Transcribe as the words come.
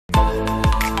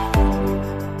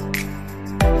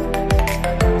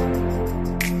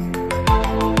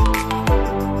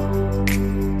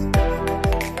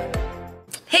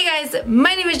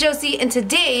My name is Josie, and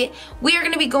today we are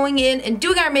going to be going in and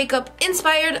doing our makeup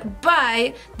inspired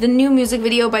by the new music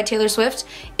video by Taylor Swift.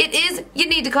 It is You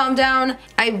Need to Calm Down.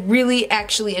 I really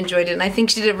actually enjoyed it, and I think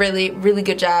she did a really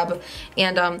good job,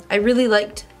 and I really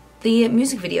liked the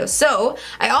music video. So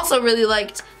I also really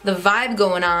liked the vibe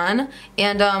going on,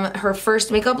 and her first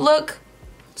makeup look,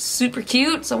 super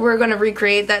cute. So we're going to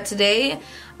recreate that today.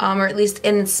 Or at least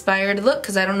an inspired look,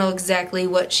 because I don't know exactly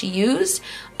what she used.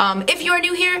 If you are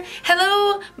new here,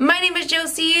 hello, my name is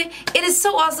Josie. It is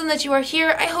so awesome that you are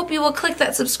here. I hope you will click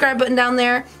that subscribe button down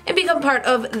there and become part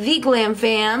of the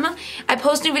GlamFam. I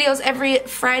post new videos every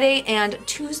Friday and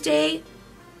Tuesday.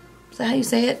 Is that how you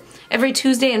say it? Every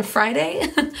Tuesday and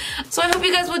Friday. So I hope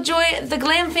you guys will enjoy the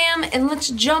GlamFam, and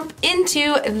let's jump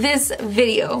into this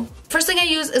video. First thing I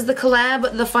use is the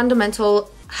Collab The Fundamental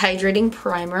Hydrating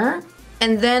Primer.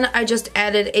 And then I just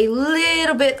added a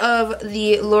little bit of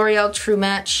the L'Oreal True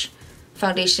Match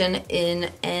foundation in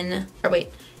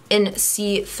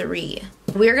C3.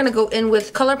 We're gonna go in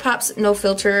with ColourPop's No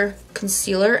Filter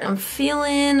Concealer. I'm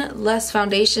feeling less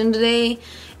foundation today,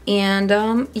 and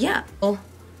yeah,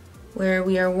 where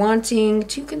we are wanting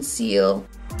to conceal.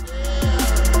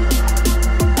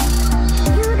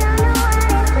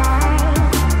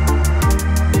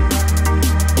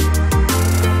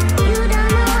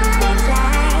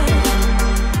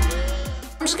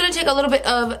 Take a little bit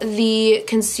of the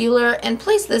concealer and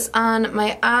place this on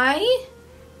my eye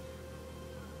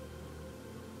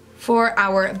for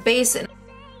our base.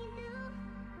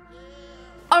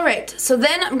 Alright, so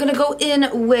then I'm going to go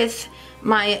in with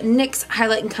my NYX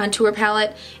Highlight and Contour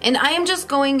Palette, and I am just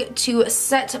going to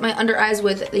set my under eyes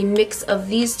with a mix of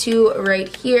these two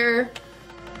right here.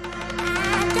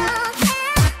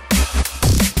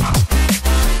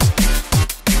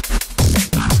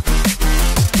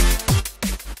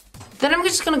 Then I'm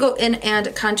just going to go in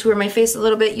and contour my face a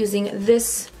little bit using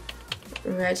this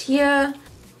right here.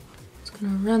 Just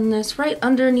going to run this right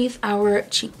underneath our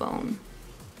cheekbone.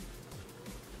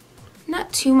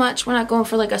 Not too much. We're not going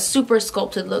for like a super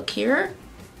sculpted look here.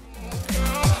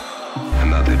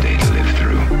 Another day to live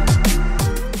through.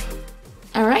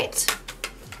 Alright.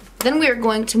 Then we are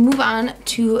going to move on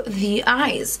to the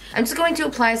eyes. I'm just going to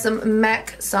apply some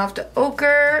MAC Soft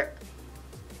Ochre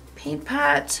paint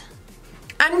pot.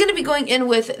 I'm going to be going in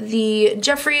with the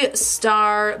Jeffree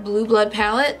Star Blue Blood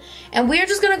palette, and we are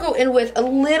just going to go in with a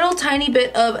little tiny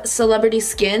bit of Celebrity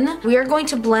Skin. We are going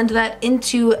to blend that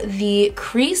into the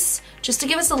crease just to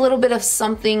give us a little bit of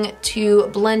something to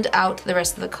blend out the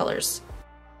rest of the colors.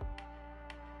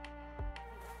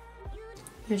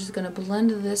 You're just going to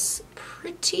blend this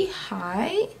pretty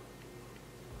high.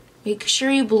 Make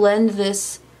sure you blend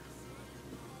this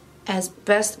as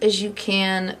best as you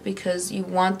can, because you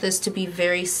want this to be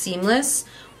very seamless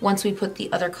once we put the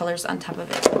other colors on top of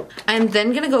it. I'm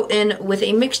then going to go in with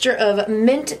a mixture of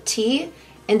Mint Tea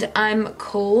and I'm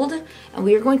Cold, and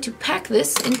we are going to pack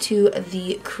this into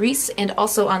the crease and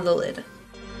also on the lid.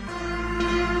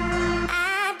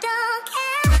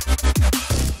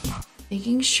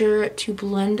 Making sure to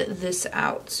blend this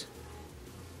out.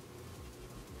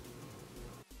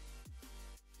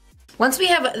 Once we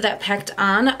have that packed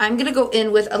on, I'm going to go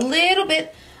in with a little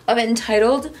bit of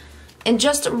Entitled and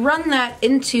just run that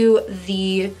into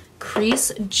the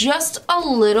crease just a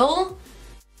little.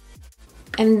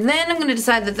 And then I'm going to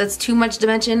decide that that's too much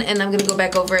dimension, and I'm going to go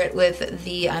back over it with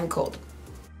the I'm Cold.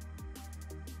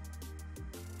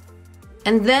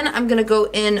 And then I'm going to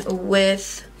go in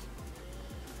with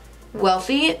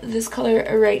Wealthy, this color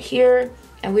right here,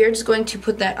 and we are just going to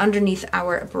put that underneath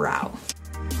our brow.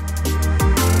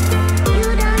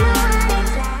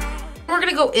 We're going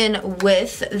to go in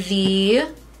with the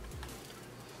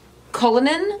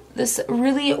Cullinan, this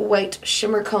really white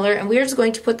shimmer color, and we are just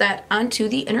going to put that onto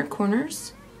the inner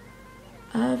corners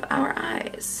of our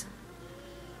eyes.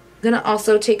 I'm going to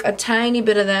also take a tiny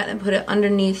bit of that and put it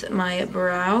underneath my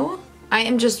brow. I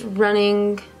am just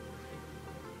running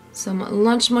some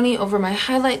Lunch Money over my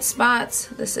highlight spots.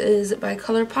 This is by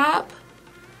ColourPop.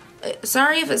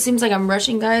 Sorry if it seems like I'm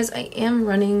rushing, guys. I am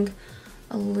running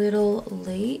a little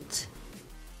late.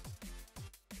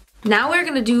 Now we're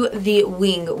going to do the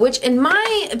wing, which in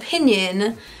my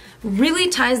opinion really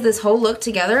ties this whole look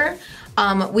together.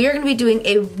 We are going to be doing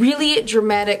a really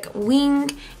dramatic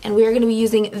wing, and we are going to be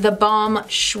using the Balm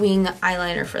Schwing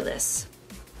eyeliner for this.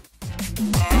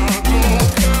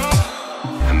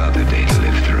 Another day to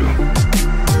live through.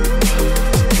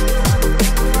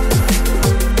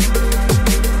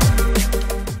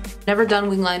 Never done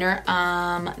wing liner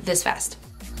this fast.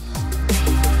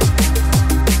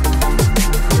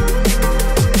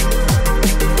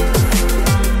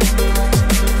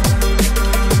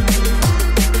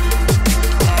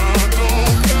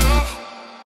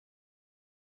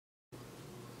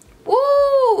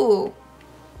 Ooh.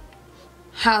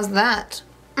 How's that?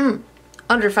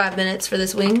 Under 5 minutes for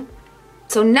this wing.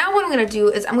 So now what I'm gonna do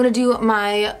is I'm gonna do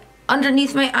my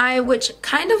underneath my eye, which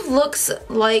kind of looks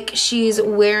like she's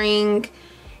wearing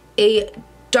a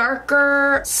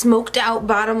darker smoked out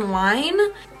bottom line.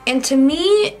 And to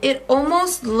me, it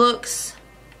almost looks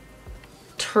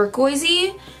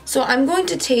turquoisey. So I'm going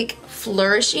to take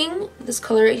Flourishing, this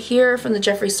color right here from the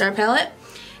Jeffree Star palette,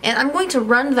 and I'm going to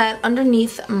run that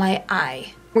underneath my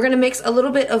eye. We're gonna mix a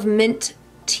little bit of mint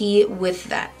tea with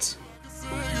that.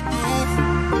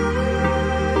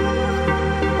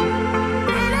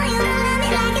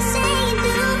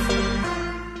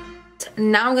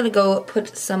 Now I'm gonna go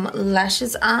put some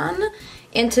lashes on,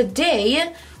 and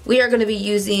today we are gonna be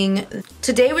using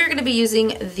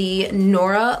the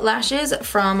Nora lashes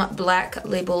from Black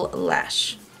Label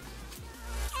Lash.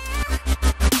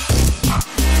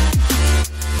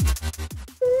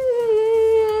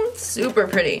 Super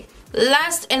pretty.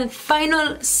 Last and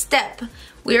final step,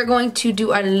 we are going to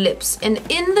do our lips. And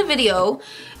in the video,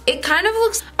 it kind of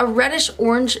looks a reddish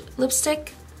orange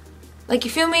lipstick. Like,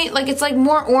 you feel me? Like, it's like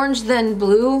more orange than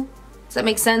blue. Does that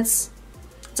make sense?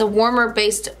 It's a warmer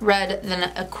based red than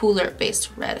a cooler based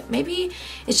red. Maybe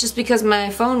it's just because my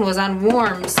phone was on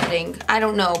warm setting. I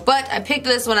don't know, but I picked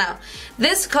this one out.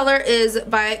 This color is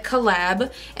by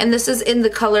Collab, and this is in the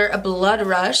color Blood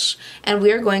Rush, and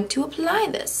we are going to apply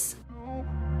this.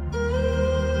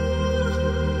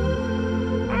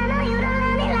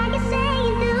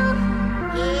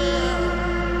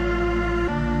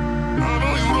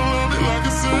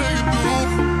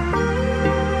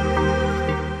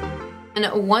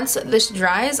 And once this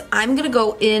dries, I'm gonna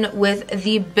go in with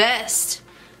the best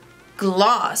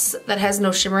gloss that has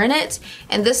no shimmer in it,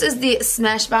 and this is the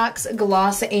Smashbox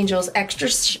Gloss Angels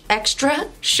Extra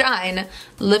Shine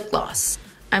Lip Gloss.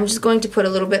 I'm just going to put a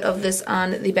little bit of this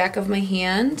on the back of my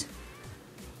hand,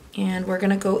 and we're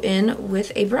gonna go in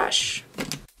with a brush.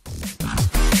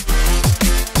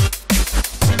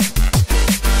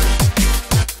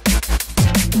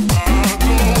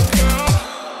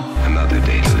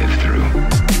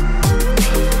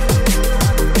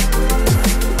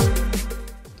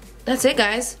 That's it,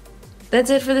 guys. That's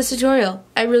it for this tutorial.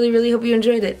 I really hope you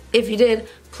enjoyed it. If you did,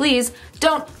 please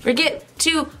don't forget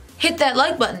to hit that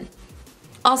like button.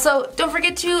 Also, don't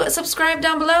forget to subscribe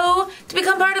down below to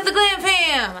become part of the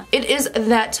GlamFam. It is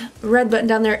that red button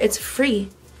down there. It's free.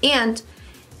 And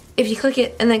if you click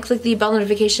it and then click the bell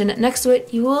notification next to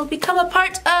it, you will become a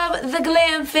part of the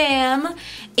GlamFam.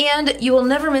 And you will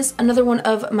never miss another one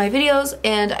of my videos.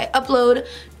 And I upload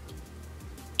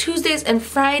Tuesdays and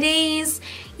Fridays.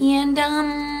 And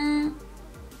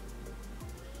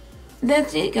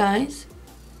that's it, guys.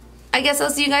 I guess I'll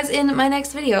see you guys in my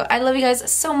next video. I love you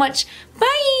guys so much.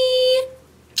 Bye!